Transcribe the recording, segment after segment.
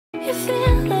You feel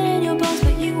it in your bones,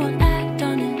 but you won't act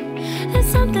on it. There's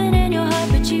something in your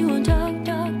heart, but you won't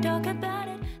talk about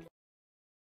it.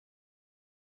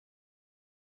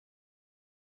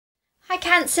 Hi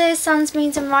Cancer, suns,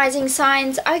 moons and rising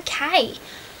signs. Okay,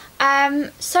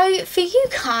 so for you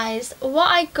guys, what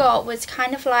I got was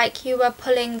kind of like you were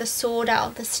pulling the sword out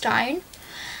of the stone,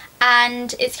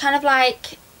 and it's kind of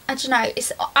like, I don't know,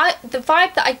 the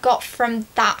vibe that I got from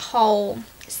that whole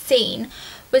scene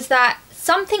was that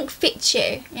something fits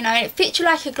you, you know, and it fits you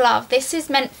like a glove. This is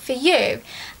meant for you,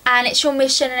 and it's your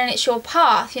mission and it's your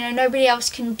path, you know, nobody else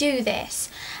can do this.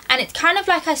 And it's kind of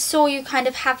like I saw you kind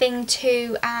of having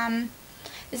to,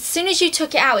 as soon as you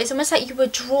took it out, it's almost like you were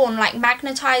drawn, like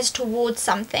magnetized towards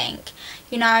something,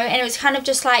 you know, and it was kind of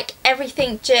just like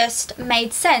everything just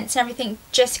made sense and everything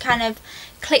just kind of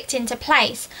clicked into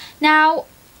place. Now,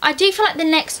 I do feel like the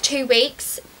next 2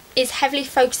 weeks is heavily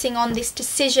focusing on this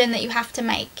decision that you have to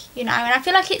make, you know, and I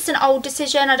feel like it's an old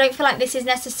decision. I don't feel like this is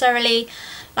necessarily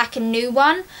like a new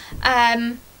one,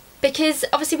 because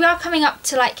obviously we are coming up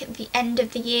to like the end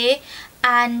of the year,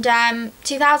 and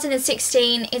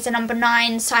 2016 is a number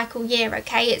 9 cycle year,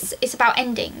 okay? It's about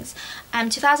endings.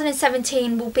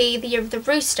 2017 will be the year of the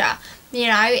rooster, you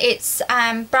know, it's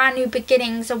brand new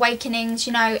beginnings, awakenings,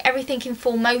 you know, everything in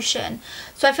full motion.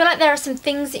 So I feel like there are some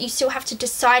things that you still have to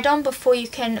decide on before you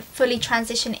can fully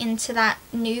transition into that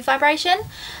new vibration.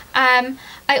 I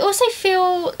also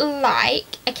feel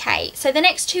like, okay, so the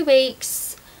next 2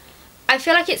 weeks, I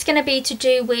feel like it's going to be to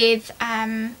do with,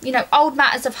 you know, old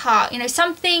matters of heart, you know,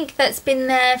 something that's been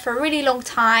there for a really long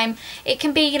time. It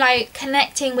can be like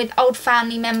connecting with old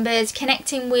family members,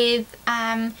 connecting with,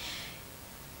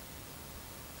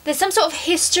 there's some sort of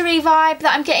history vibe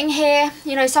that I'm getting here,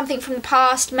 you know, something from the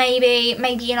past, maybe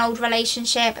an old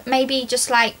relationship, maybe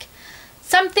just like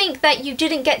something that you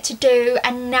didn't get to do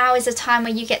and now is a time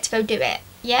where you get to go do it,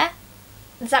 yeah?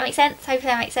 Does that make sense?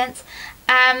 Hopefully that makes sense.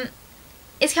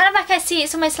 It's kind of like I see,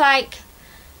 it's almost like,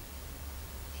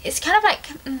 it's kind of like,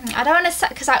 I don't want to say,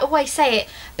 because I always say it,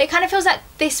 but it kind of feels like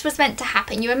this was meant to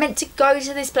happen. You were meant to go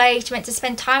to this place, you were meant to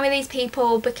spend time with these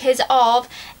people because of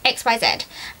XYZ.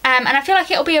 And I feel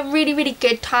like it'll be a really, really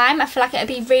good time. I feel like it'll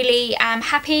be really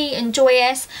happy and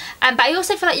joyous. But I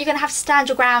also feel like you're going to have to stand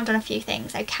your ground on a few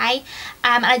things, okay?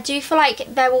 And I do feel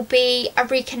like there will be a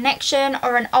reconnection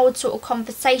or an old sort of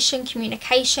conversation,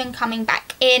 communication coming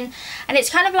back in. And it's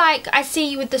kind of like, I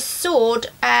see you with the sword,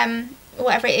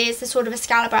 whatever it is, the sword of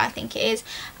Excalibur I think it is,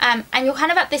 and you're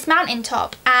kind of at this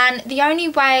mountaintop, and the only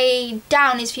way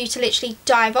down is for you to literally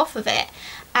dive off of it,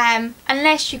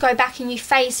 unless you go back and you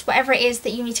face whatever it is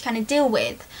that you need to kind of deal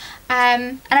with.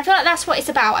 And I feel like that's what it's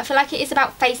about. I feel like it is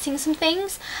about facing some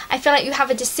things. I feel like you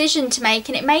have a decision to make,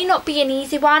 and it may not be an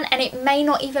easy one, and it may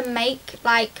not even make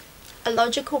like a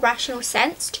logical, rational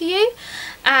sense to you,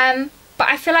 but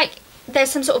I feel like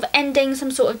there's some sort of ending,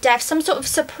 some sort of death, some sort of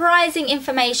surprising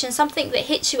information, something that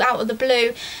hits you out of the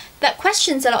blue that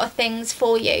questions a lot of things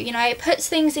for you, you know, it puts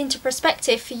things into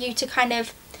perspective for you to kind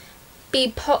of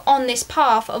be put on this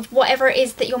path of whatever it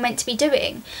is that you're meant to be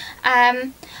doing.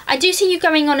 I do see you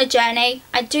going on a journey.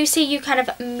 I do see you kind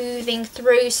of moving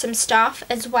through some stuff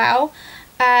as well.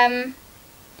 And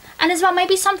as well,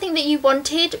 maybe something that you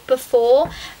wanted before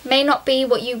may not be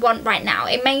what you want right now.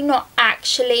 It may not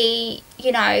actually,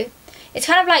 you know, it's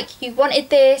kind of like you wanted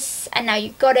this and now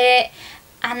you got it,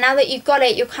 and now that you've got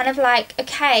it, you're kind of like,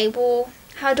 okay, well,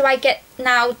 how do I get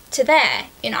now to there,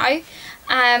 you know?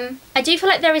 I do feel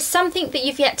like there is something that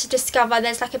you've yet to discover.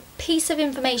 There's like a piece of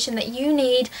information that you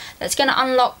need that's going to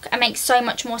unlock and make so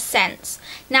much more sense.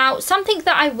 Now, something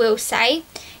that I will say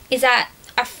is that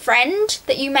a friend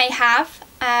that you may have,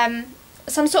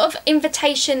 some sort of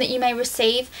invitation that you may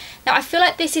receive. Now, I feel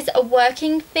like this is a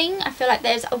working thing. I feel like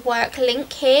there's a work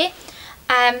link here.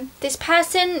 This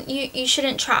person you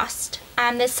shouldn't trust.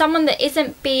 There's someone that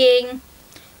isn't being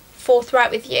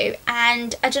forthright with you,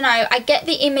 and I don't know, I get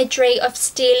the imagery of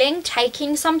stealing,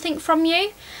 taking something from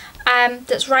you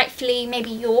that's rightfully maybe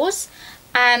yours.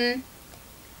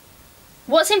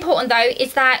 What's important though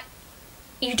is that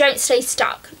you don't stay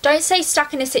stuck. Don't stay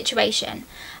stuck in a situation.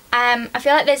 I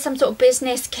feel like there's some sort of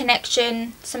business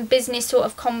connection, some business sort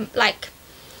of contract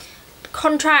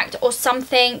or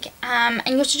something, and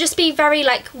you should just be very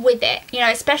like with it, you know,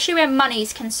 especially when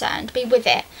money's concerned. Be with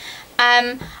it.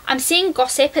 I'm seeing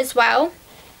gossip as well.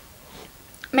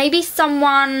 Maybe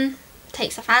someone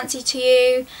takes a fancy to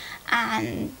you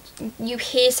and you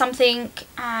hear something,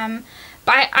 but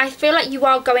I feel like you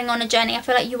are going on a journey. I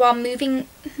feel like you are moving,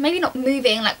 maybe not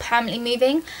moving like permanently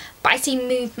moving, but I see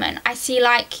movement. I see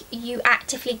like you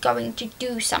actively going to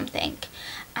do something.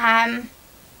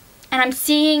 And I'm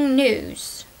seeing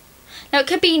news. Now it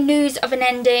could be news of an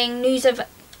ending, news of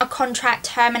a contract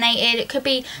terminated, it could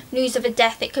be news of a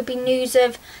death, it could be news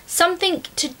of something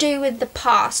to do with the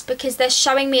past, because they're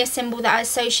showing me a symbol that I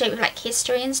associate with like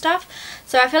history and stuff.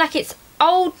 So I feel like it's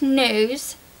old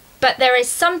news, but there is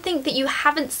something that you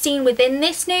haven't seen within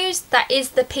this news that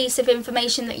is the piece of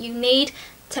information that you need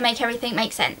to make everything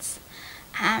make sense.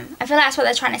 I feel like that's what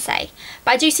they're trying to say.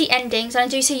 But I do see endings, and I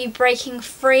do see you breaking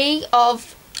free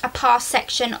of a past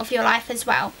section of your life as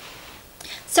well.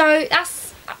 So I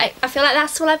feel like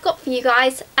that's all I've got for you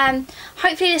guys.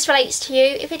 Hopefully this relates to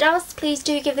you. If it does, please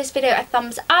do give this video a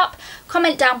thumbs up,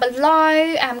 comment down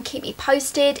below, keep me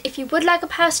posted. If you would like a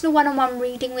personal one-on-one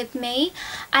reading with me,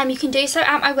 you can do so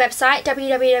at my website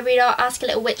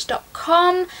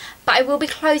www.Askalittlewitch.com, but I will be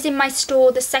closing my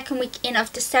store the second week in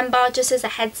of December, just as a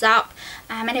heads up,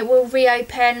 and it will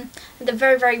reopen at the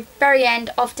very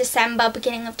end of December,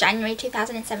 beginning of January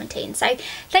 2017. So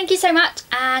thank you so much,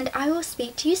 and I will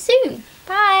speak to you soon.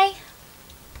 Bye.